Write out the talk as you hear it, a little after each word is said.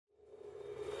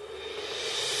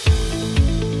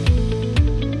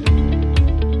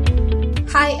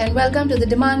Hi, and welcome to the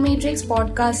Demand Matrix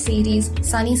podcast series,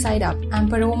 Sunny Side Up. I'm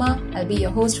Paroma. I'll be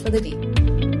your host for the day.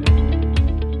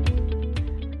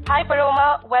 Hi,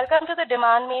 Paroma. Welcome to the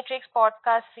Demand Matrix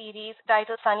podcast series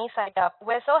titled Sunny Side Up.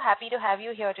 We're so happy to have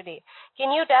you here today.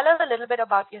 Can you tell us a little bit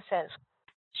about yourself?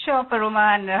 Sure,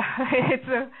 Paroma, and it's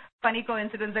a funny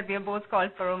coincidence that we are both called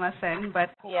Paroma Sen,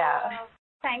 but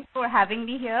thanks for having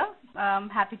me here. I'm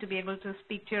happy to be able to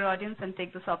speak to your audience and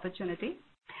take this opportunity.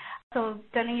 So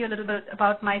telling you a little bit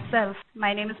about myself,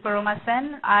 my name is Paroma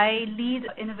Sen. I lead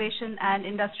innovation and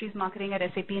industries marketing at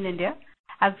SAP in India.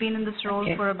 I've been in this role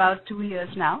for about 2 years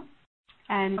now.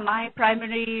 And my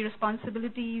primary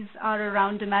responsibilities are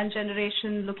around demand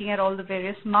generation, looking at all the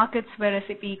various markets where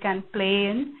SAP can play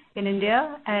in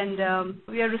India. And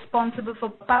we are responsible for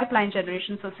pipeline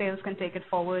generation so sales can take it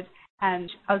forward and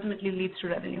ultimately leads to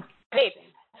revenue. Great.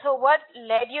 So what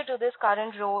led you to this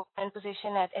current role and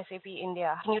position at SAP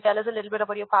India? Can you tell us a little bit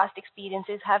about your past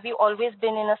experiences? Have you always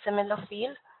been in a similar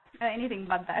field? Anything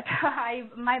but that.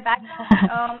 My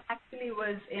background actually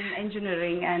was in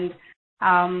engineering,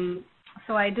 and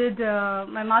so I did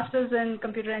my master's in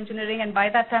computer engineering, and by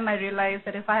that time I realized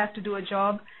that if I have to do a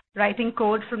job writing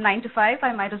code from 9 to 5,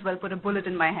 I might as well put a bullet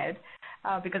in my head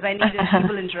because I needed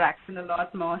people interaction a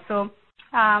lot more. So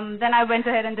then I went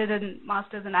ahead and did a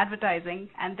master's in advertising,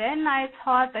 and then I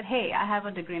thought that, hey, I have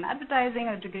a degree in advertising,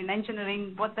 a degree in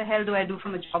engineering, what the hell do I do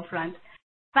from a job front?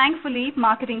 Thankfully,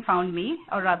 marketing found me,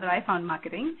 or rather I found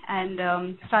marketing,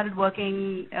 and started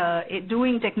working,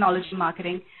 doing technology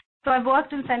marketing. So I've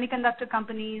worked in semiconductor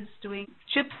companies doing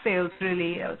chip sales,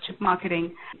 really, chip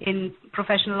marketing in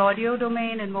professional audio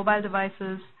domain and mobile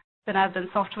devices. Then I've done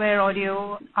software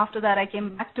audio. After that, I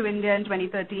came back to India in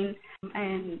 2013,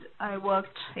 and I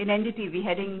worked in NDTV,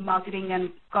 heading marketing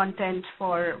and content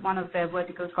for one of their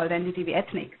verticals called NDTV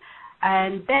Ethnic.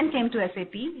 And then came to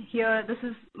SAP. Here, this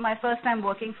is my first time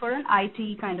working for an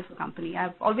IT kind of a company.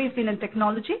 I've always been in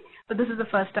technology, but this is the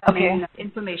first time in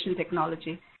information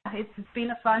technology. It's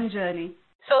been a fun journey.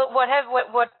 So I'm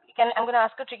going to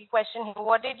ask a tricky question here.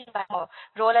 What did you like more?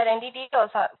 Role at NDT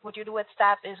or what you do at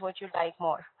SAP is what you like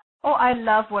more? Oh, I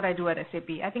love what I do at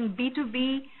SAP. I think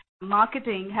B2B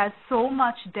marketing has so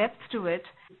much depth to it.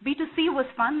 B2C was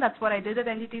fun. That's what I did at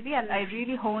NDTV, and I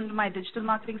really honed my digital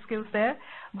marketing skills there.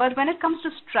 But when it comes to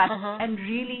strategy and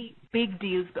really big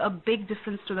deals, a big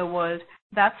difference to the world,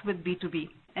 that's with B2B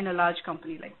in a large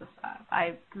company like this.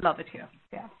 I love it here.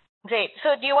 Yeah. Great.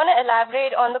 So do you want to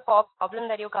elaborate on the core problem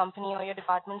that your company or your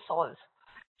department solves?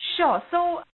 Sure.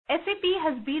 So SAP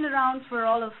has been around for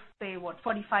all of,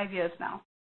 45 years now.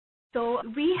 So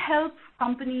we help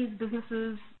companies,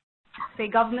 businesses,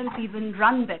 governments even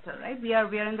run better, right? We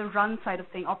are in the run side of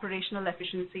things, operational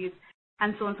efficiencies,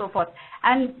 and so on and so forth.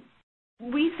 And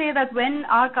we say that when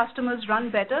our customers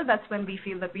run better, that's when we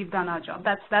feel that we've done our job.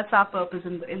 That's our purpose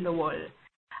in the world.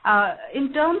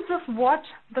 In terms of what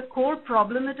the core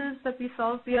problem it is that we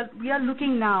solve, we are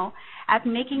looking now at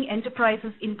making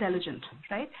enterprises intelligent,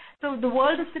 right? So the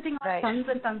world is sitting on tons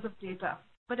and tons of data,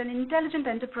 but an intelligent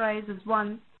enterprise is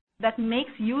one that makes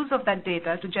use of that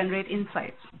data to generate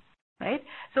insights, right?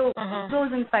 So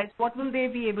those insights, what will they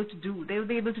be able to do? They'll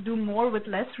be able to do more with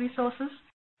less resources.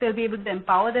 They'll be able to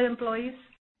empower their employees.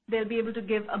 They'll be able to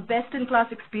give a best-in-class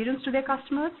experience to their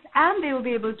customers, and they will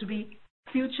be able to be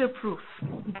future-proof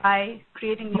by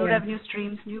creating new revenue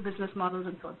streams, new business models,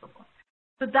 and so on and so forth.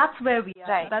 So that's where we are.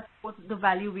 Right. That's what the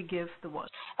value we give the world.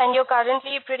 And you're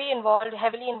currently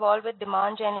heavily involved with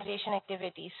demand generation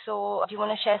activities. So do you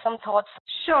want to share some thoughts?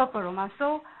 Sure, Paroma.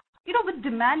 So, with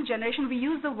demand generation, we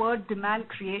use the word demand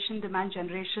creation, demand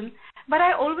generation. But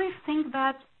I always think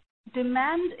that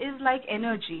demand is like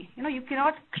energy. You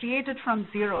cannot create it from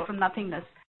zero, from nothingness.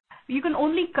 You can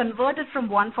only convert it from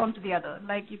one form to the other.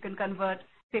 Like you can convert,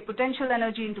 potential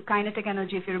energy into kinetic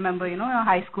energy, if you remember,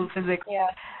 high school physics.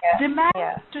 Demand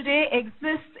today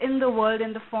exists in the world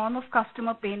in the form of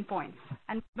customer pain points.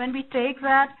 And when we take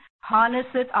that, harness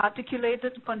it, articulate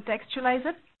it, contextualize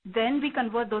it, then we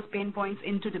convert those pain points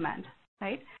into demand,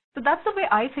 right? So that's the way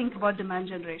I think about demand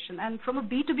generation. And from a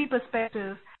B2B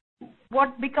perspective,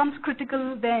 what becomes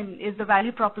critical then is the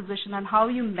value proposition and how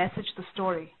you message the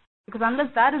story. Because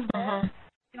unless that is there,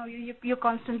 you're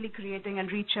constantly creating and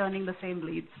rechurning the same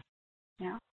leads.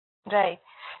 Yeah. Right.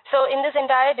 So in this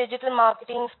entire digital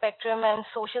marketing spectrum and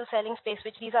social selling space,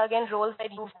 which these are again roles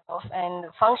that you've of and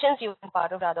functions you've been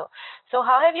part of rather. So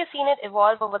how have you seen it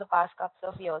evolve over the past couple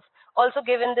of years? Also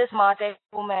given this market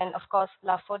boom and of course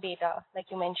love for data, like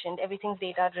you mentioned, everything's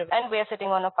data driven and we're sitting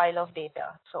on a pile of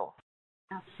data. So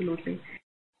absolutely.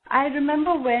 I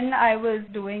remember when I was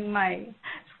doing my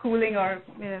schooling or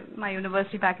my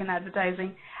university back in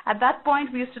advertising. At that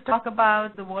point, we used to talk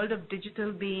about the world of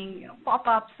digital being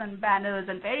pop-ups and banners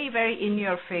and very, very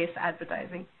in-your-face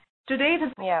advertising. Today, it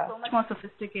is so much more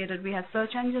sophisticated. We have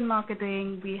search engine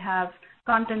marketing, we have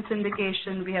content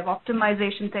syndication, we have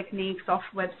optimization techniques of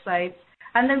websites,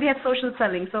 and then we have social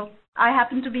selling. So I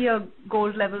happen to be a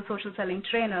gold level social selling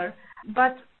trainer,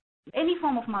 but any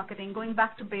form of marketing, going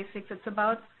back to basics, it's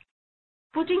about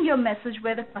putting your message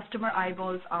where the customer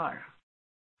eyeballs are.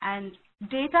 And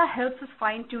data helps us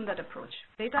fine-tune that approach.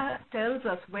 Data tells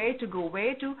us where to go,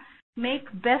 where to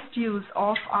make best use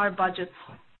of our budgets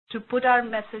to put our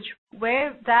message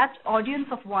where that audience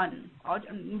of one,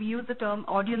 we use the term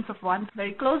audience of one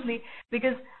very closely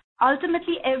because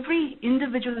ultimately every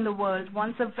individual in the world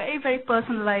wants a very, very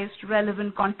personalized,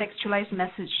 relevant, contextualized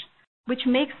message, which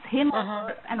makes him or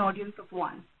her an audience of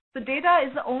one. So data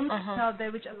is the only thing out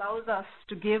there which allows us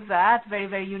to give that very,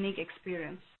 very unique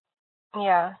experience.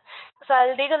 Yeah. So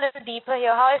I'll dig a little deeper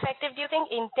here. How effective do you think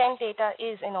intent data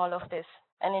is in all of this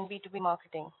and in B2B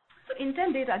marketing? So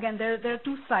intent data, again, there are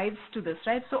two sides to this,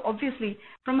 right? So obviously,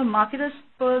 from a marketer's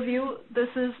purview, this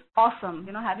is awesome.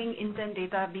 Having intent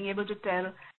data, being able to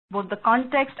tell both the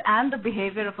context and the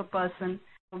behavior of a person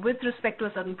with respect to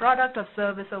a certain product or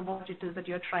service or what it is that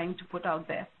you're trying to put out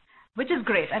there, which is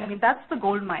great. I mean, that's the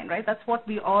gold mine, right? That's what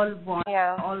we all want,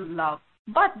 all love.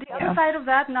 But the other side of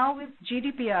that now with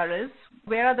GDPR is,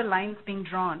 where are the lines being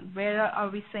drawn? Where are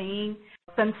we saying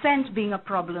consent being a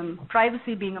problem,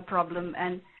 privacy being a problem,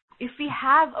 and if we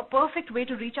have a perfect way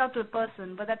to reach out to a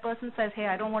person, but that person says, hey,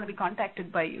 I don't want to be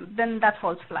contacted by you, then that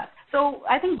falls flat. So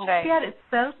I think GDPR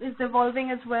itself is evolving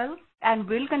as well and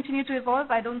will continue to evolve.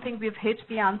 I don't think we've hit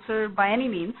the answer by any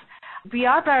means. We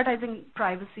are prioritizing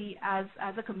privacy as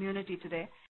a community today,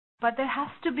 but there has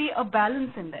to be a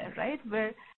balance in there, right?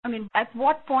 At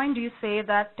what point do you say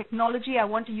that technology, I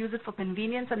want to use it for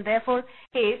convenience, and therefore,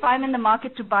 hey, if I'm in the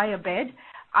market to buy a bed,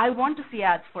 I want to see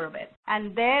ads for a bed,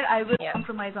 and there I will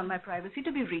compromise on my privacy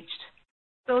to be reached.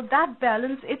 So that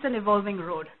balance, it's an evolving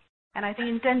road. And I think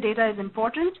intent data is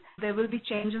important. There will be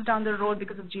changes down the road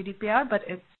because of GDPR, but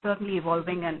it's certainly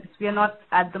evolving, and we are not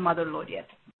at the mother lode yet.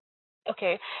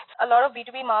 Okay. A lot of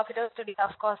B2B marketers today,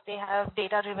 of course, they have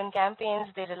data-driven campaigns.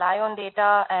 They rely on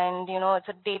data, and, it's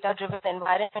a data-driven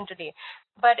environment today.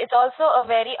 But it's also a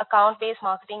very account-based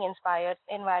marketing-inspired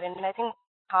environment. I think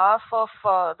half of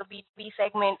the B2B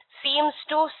segment seems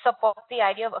to support the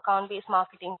idea of account-based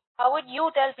marketing. How would you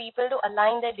tell people to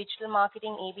align their digital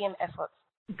marketing ABM efforts?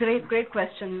 Great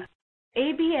question.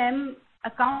 ABM,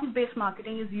 account-based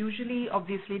marketing, is usually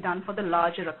obviously done for the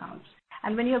larger accounts.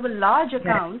 And when you have a large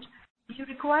account, you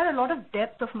require a lot of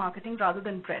depth of marketing rather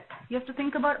than breadth. You have to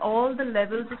think about all the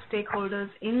levels of stakeholders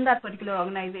in that particular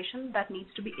organization that needs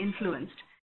to be influenced.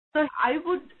 So I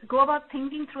would go about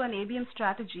thinking through an ABM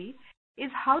strategy is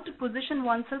how to position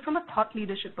oneself from a thought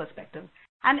leadership perspective.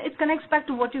 And it connects back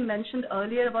to what you mentioned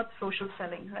earlier about social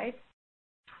selling, right?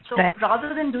 So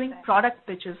rather than doing product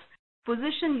pitches,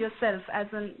 position yourself as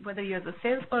whether you're a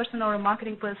salesperson or a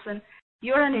marketing person,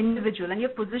 you're an individual, and you're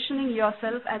positioning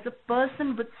yourself as a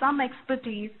person with some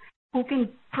expertise who can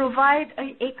provide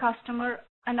a customer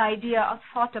an idea, a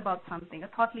thought about something, a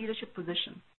thought leadership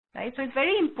position, right? So it's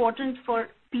very important for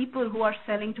people who are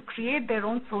selling to create their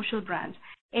own social brand,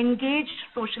 engage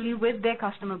socially with their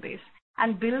customer base,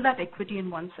 and build that equity in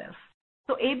oneself.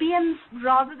 So ABMs,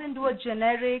 rather than do a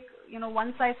generic,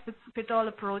 one-size-fits-all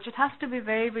approach, it has to be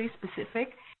very, very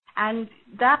specific. And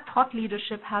that thought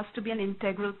leadership has to be an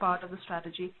integral part of the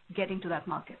strategy getting to that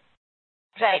market.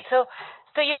 Right. So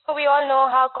we all know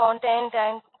how content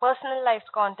and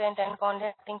personalized content and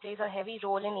content plays a heavy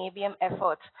role in ABM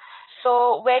efforts.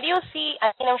 So where do you see,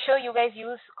 I'm sure you guys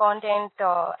use content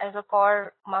as a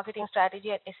core marketing strategy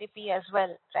at SAP as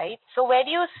well, right? So where do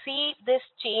you see this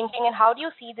changing, and how do you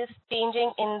see this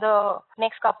changing in the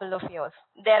next couple of years?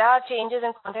 There are changes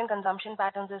in content consumption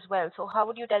patterns as well. So how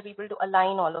would you tell people to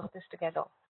align all of this together?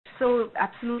 So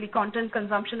absolutely, content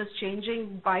consumption is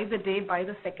changing by the day, by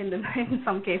the second in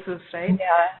some cases, right?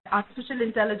 Yeah. Artificial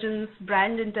intelligence,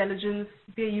 brand intelligence,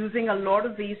 we're using a lot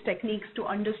of these techniques to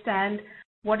understand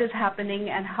what is happening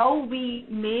and how we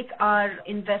make our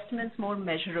investments more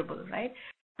measurable, right?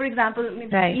 For example,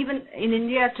 even in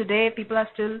India today, people are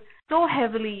still so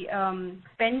heavily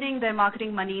spending their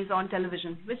marketing monies on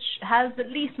television, which has the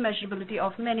least measurability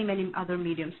of many, many other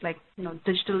mediums. Like,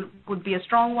 digital would be a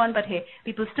strong one, but hey,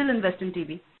 people still invest in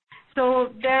TV. So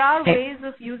there are ways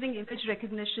of using image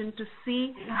recognition to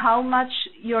see how much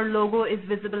your logo is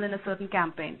visible in a certain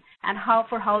campaign and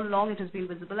for how long it has been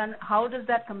visible, and how does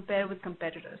that compare with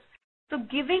competitors. So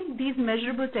giving these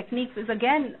measurable techniques is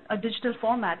again a digital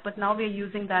format, but now we're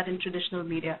using that in traditional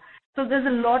media. So there's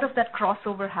a lot of that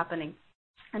crossover happening.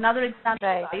 Another example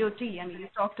is IoT. I mean, you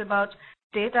talked about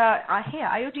data. Hey,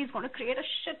 IoT is going to create a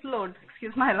shitload,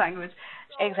 excuse my language.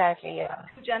 Exactly, yeah.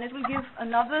 And it will give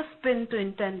another spin to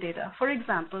intent data. For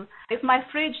example, if my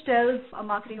fridge tells a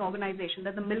marketing organization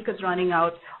that the milk is running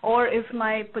out, or if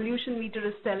my pollution meter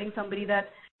is telling somebody that,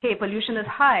 hey, pollution is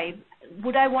high,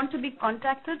 would I want to be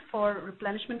contacted for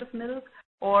replenishment of milk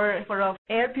or for an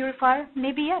air purifier?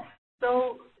 Maybe yes.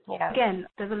 So again,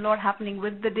 there's a lot happening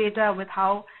with the data, with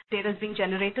how data is being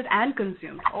generated and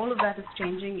consumed. All of that is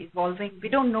changing, evolving. We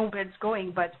don't know where it's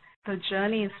going, but the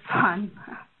journey is fun.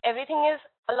 Everything is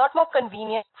a lot more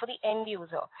convenient for the end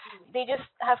user. They just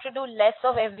have to do less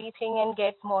of everything and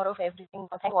get more of everything.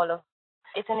 All of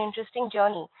it's an interesting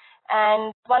journey.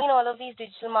 And one in all of these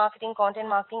digital marketing, content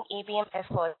marketing, ABM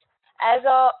efforts, as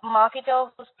a marketer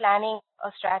who's planning a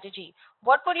strategy,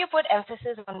 what would you put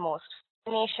emphasis on most?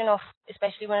 Nation of,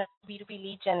 especially when B2B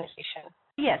lead generation.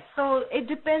 Yes, so it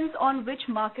depends on which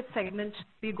market segment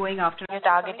we're going after. You're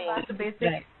targeting.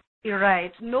 Right. You're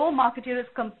right. No marketer is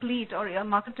complete, or a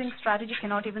marketing strategy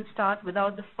cannot even start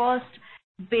without the first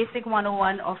basic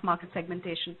 101 of market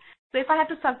segmentation. So if I had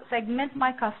to segment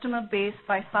my customer base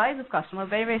by size of customer,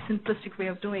 very, very simplistic way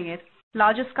of doing it,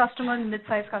 largest customers,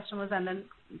 mid-sized customers, and then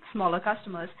smaller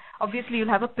customers. Obviously, you'll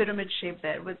have a pyramid shape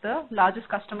there with the largest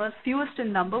customers, fewest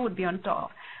in number would be on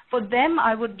top. For them,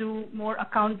 I would do more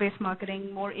account-based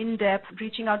marketing, more in-depth,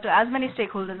 reaching out to as many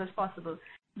stakeholders as possible.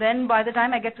 Then by the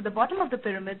time I get to the bottom of the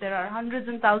pyramid, there are hundreds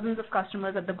and thousands of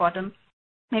customers at the bottom,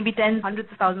 maybe tens, hundreds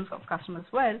of thousands of customers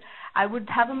as well. I would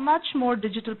have a much more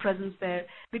digital presence there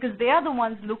because they are the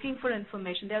ones looking for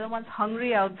information. They're the ones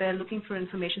hungry out there looking for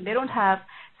information. They don't have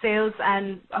sales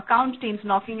and account teams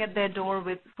knocking at their door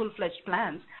with full-fledged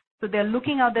plans. So they're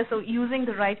looking out there, so using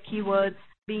the right keywords,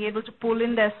 being able to pull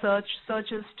in their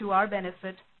searches to our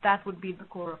benefit, that would be the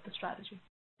core of the strategy.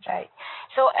 Right.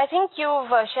 So I think you've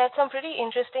shared some pretty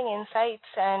interesting insights,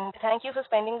 and thank you for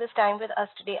spending this time with us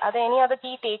today. Are there any other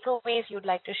key takeaways you'd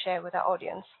like to share with our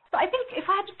audience? So I think if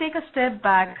I had to take a step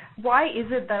back, why is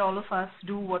it that all of us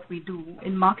do what we do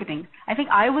in marketing? I think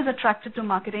I was attracted to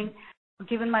marketing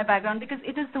given my background because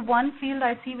it is the one field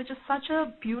I see which is such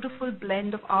a beautiful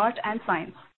blend of art and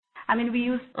science. I mean, we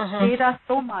use data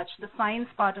so much, the science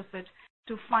part of it,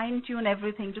 to fine-tune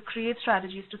everything, to create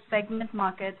strategies, to segment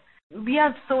markets. We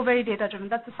are so very data-driven.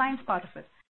 That's the science part of it.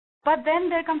 But then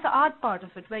there comes the art part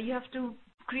of it, where you have to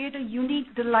create a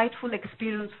unique, delightful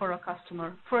experience for a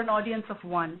customer, for an audience of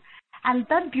one. And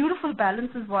that beautiful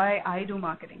balance is why I do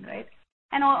marketing, right?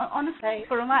 And honestly,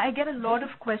 Paroma, I get a lot of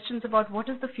questions about what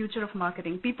is the future of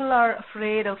marketing. People are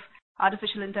afraid of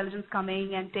artificial intelligence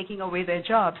coming and taking away their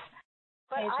jobs.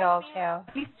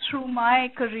 At least through my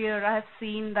career, I have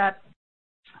seen that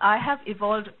I have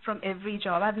evolved from every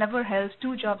job. I've never held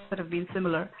two jobs that have been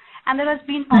similar. And there has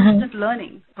been constant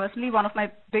learning. Personally, one of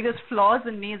my biggest flaws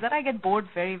in me is that I get bored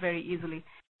very, very easily.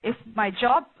 If my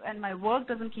job and my work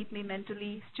doesn't keep me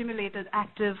mentally stimulated,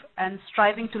 active, and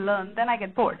striving to learn, then I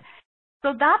get bored.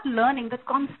 So that learning, that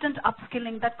constant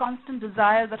upskilling, that constant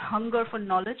desire, that hunger for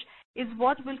knowledge is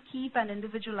what will keep an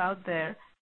individual out there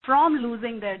from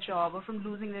losing their job or from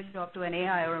losing their job to an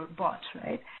AI or a bot,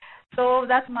 right? So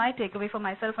that's my takeaway for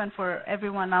myself and for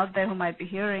everyone out there who might be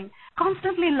hearing.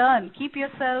 Constantly learn. Keep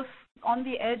yourself on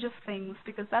the edge of things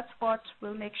because that's what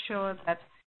will make sure that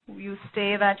you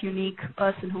stay that unique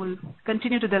person who will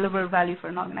continue to deliver value for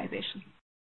an organization.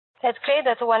 That's great.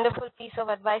 That's a wonderful piece of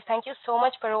advice. Thank you so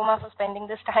much, Paroma, for spending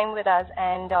this time with us,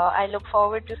 and I look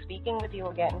forward to speaking with you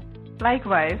again.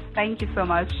 Likewise. Thank you so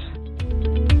much.